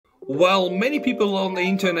While many people on the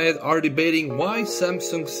internet are debating why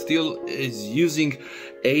Samsung still is using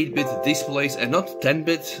 8-bit displays and not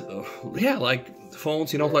 10-bit, yeah, like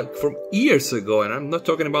phones, you know, like from years ago, and I'm not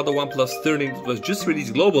talking about the OnePlus 13 that was just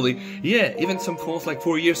released globally. Yeah, even some phones like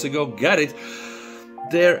 4 years ago got it.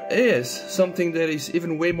 There is something that is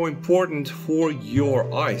even way more important for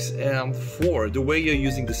your eyes and for the way you're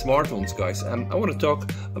using the smartphones, guys. I want to talk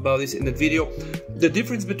about this in the video. The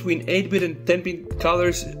difference between 8-bit and 10-bit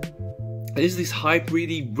colors. Is this hype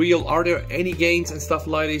really real? Are there any gains and stuff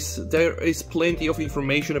like this? There is plenty of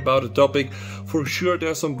information about the topic. For sure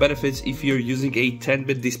there are some benefits if you're using a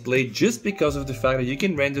 10-bit display, just because of the fact that you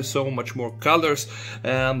can render so much more colors,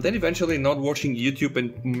 then eventually not watching YouTube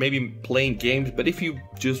and maybe playing games. But if you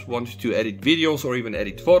just want to edit videos or even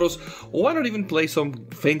edit photos, why not even play some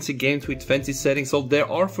fancy games with fancy settings? So there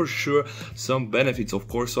are for sure some benefits, of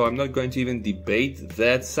course, so I'm not going to even debate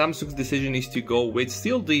that. Samsung's decision is to go with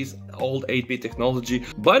still these old 8-bit technology.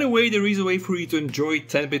 By the way, there is a way for you to enjoy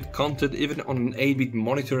 10-bit content even on an 8-bit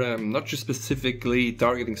monitor, and I'm not just specifically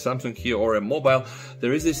targeting Samsung here or a mobile.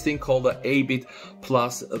 There is this thing called the 8-bit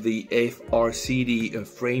plus the FRCD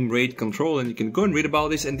frame rate control, and you can go and read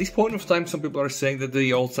about this. At this point of time, some people are saying that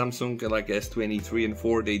the old Samsung like S23 and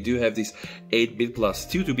 4, they do have this 8-bit plus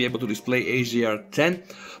 2 to be able to display HDR10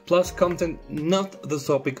 plus content. Not the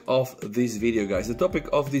topic of this video, guys. The topic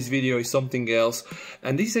of this video is something else,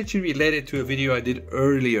 and this is actually related to a video I did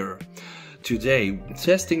earlier today,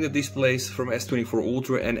 testing the displays from S24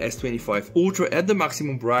 Ultra and S25 Ultra at the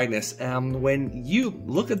maximum brightness. And when you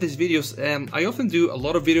look at these videos, I often do a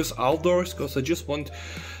lot of videos outdoors because I just want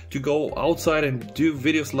to go outside and do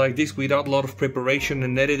videos like this without a lot of preparation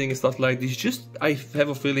and editing and stuff like this. Just, I have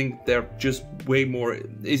a feeling they're just way more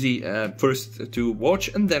easy first to watch,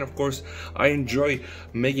 and then of course I enjoy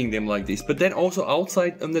making them like this. But then also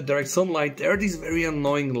outside under direct sunlight, there are these very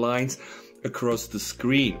annoying lines across the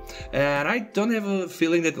screen, and I don't have a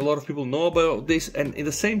feeling that a lot of people know about this. And at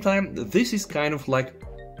the same time, this is kind of like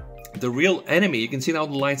the real enemy. You can see now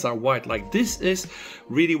the lines are white. Like, this is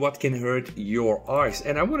really what can hurt your eyes,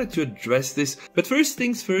 and I wanted to address this. But first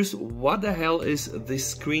things first, what the hell is this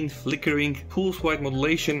screen flickering, pulse width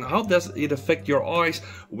modulation? How does it affect your eyes?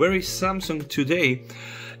 Where is Samsung today?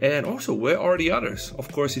 And also, where are the others?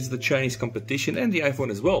 Of course, it's the Chinese competition and the iPhone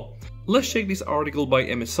as well. Let's check this article by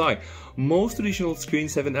MSI. Most traditional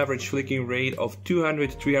screens have an average flickering rate of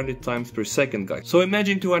 200-300 times per second, guys. So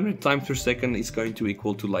imagine 200 times per second is going to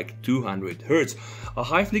equal to like 200 Hertz. A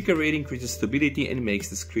high flicker rate increases stability and makes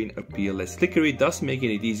the screen appear less flickery, thus making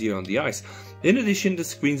it easier on the eyes. In addition, the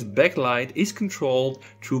screen's backlight is controlled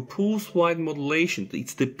through pulse width modulation.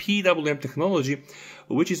 It's the PWM technology,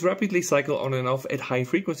 which is rapidly cycled on and off at high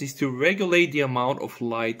frequencies to regulate the amount of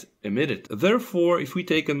light emitted. Therefore, if we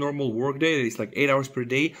take a normal work day, that is like 8 hours per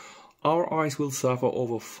day, our eyes will suffer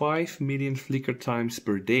over 5 million flicker times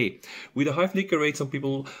per day. With a high flicker rate, some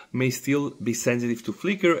people may still be sensitive to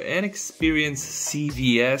flicker and experience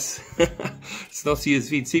CVS. It's not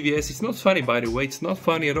CSV, it's CVS. It's not funny, by the way. It's not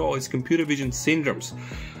funny at all. It's computer vision syndromes,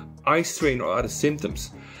 eye strain, or other symptoms.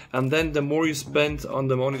 And then the more you spend on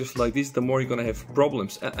the monitors like this, the more you're gonna have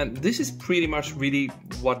problems. And this is pretty much really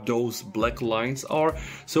what those black lines are.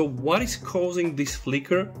 So what is causing this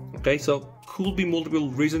flicker? Okay, so could be multiple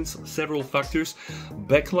reasons, several factors.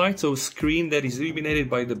 Backlight, so screen that is illuminated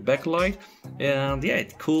by the backlight. And yeah,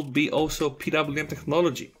 it could be also PWM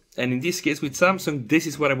technology. And in this case with Samsung, this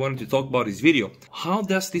is what I wanted to talk about in this video. How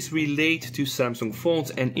does this relate to Samsung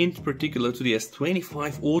phones, and in particular to the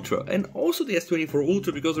S25 Ultra and also the S24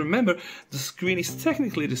 Ultra, because remember, the screen is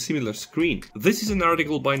technically the similar screen. This is an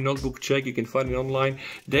article by Notebook Check, you can find it online.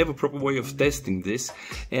 They have a proper way of testing this,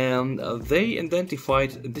 and they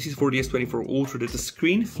identified, this is for the S24 Ultra, that the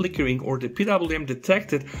screen flickering, or the PWM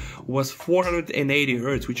detected, was 480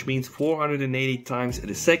 Hz, which means 480 times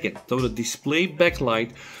a second. So the display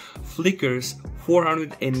backlight flickers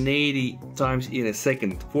 480 times in a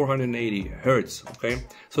second, 480 Hertz. Okay,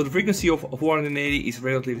 so the frequency of 480 is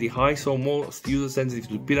relatively high, so most users sensitive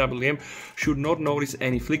to PWM should not notice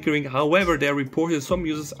any flickering. However, they are reported some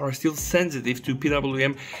users are still sensitive to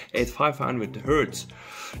PWM at 500 Hertz.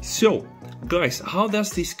 So guys, how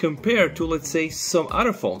does this compare to, let's say, some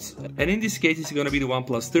other phones? And in this case, it's going to be the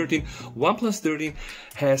OnePlus 13. OnePlus 13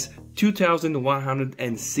 has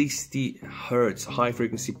 2160 Hertz high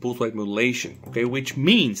frequency pulse width modulation, okay, which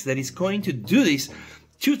means that it's going to do this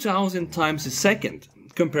 2000 times a second,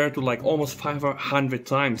 compared to like almost 500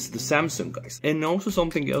 times the Samsung, guys. And also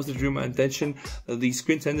something else that drew my attention, the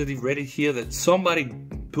screen sensitive rated here, that somebody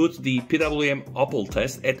put the PWM Opal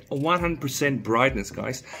test at 100% brightness,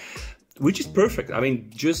 guys. which is perfect. I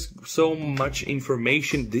mean, just so much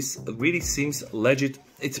information. This really seems legit.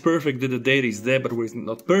 It's perfect that the data is there, but what's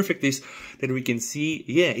not perfect is that we can see,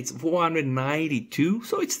 yeah, it's 492,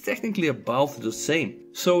 so it's technically about the same.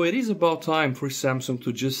 So it is about time for Samsung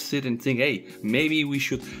to just sit and think, hey, maybe we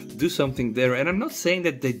should do something there. And I'm not saying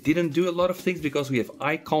that they didn't do a lot of things, because we have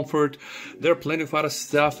eye comfort, there are plenty of other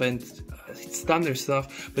stuff, and it's standard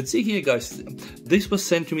stuff. But see here, guys, this was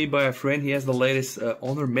sent to me by a friend. He has the latest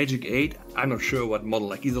Honor Magic 8. I'm not sure what model,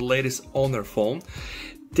 like it's the latest Honor phone.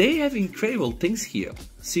 They have incredible things here.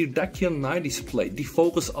 See, Dakion night display,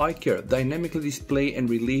 defocus eye care, dynamically display and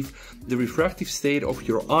relieve the refractive state of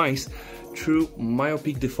your eyes through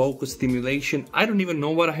myopic defocus stimulation. I don't even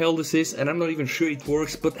know what the hell this is, and I'm not even sure it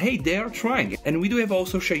works, but hey, they are trying. And we do have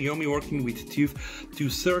also Xiaomi working with TÜV to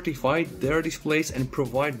certify their displays and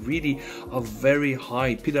provide really a very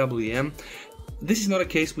high PWM. This is not a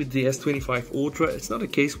case with the S25 Ultra, it's not a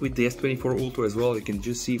case with the S24 Ultra as well. You can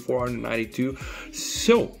just see 492.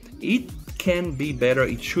 So it can be better,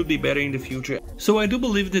 it should be better in the future. So I do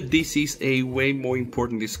believe that this is a way more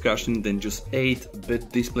important discussion than just 8-bit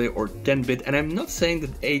display or 10-bit. And I'm not saying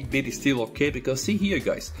that 8-bit is still okay, because see here,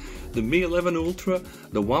 guys, the Mi 11 Ultra,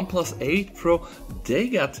 the OnePlus 8 Pro, they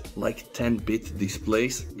got like 10-bit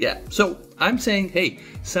displays. Yeah, so I'm saying, hey,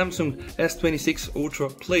 Samsung S26 Ultra,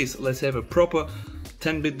 please, let's have a proper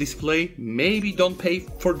 10-bit display. Maybe don't pay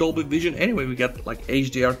for Dolby Vision. Anyway, we got like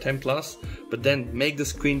HDR 10 plus, but then make the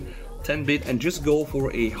screen 10-bit and just go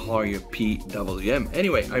for a higher PWM.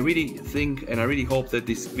 Anyway, I really think and I really hope that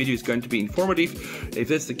this video is going to be informative. If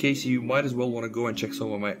that's the case, you might as well want to go and check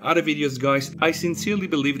some of my other videos, guys. I sincerely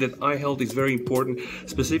believe that eye health is very important,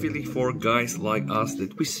 specifically for guys like us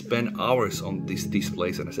that we spend hours on these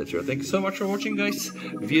displays and etc. Thank you so much for watching, guys.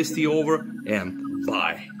 VST over and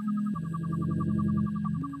bye.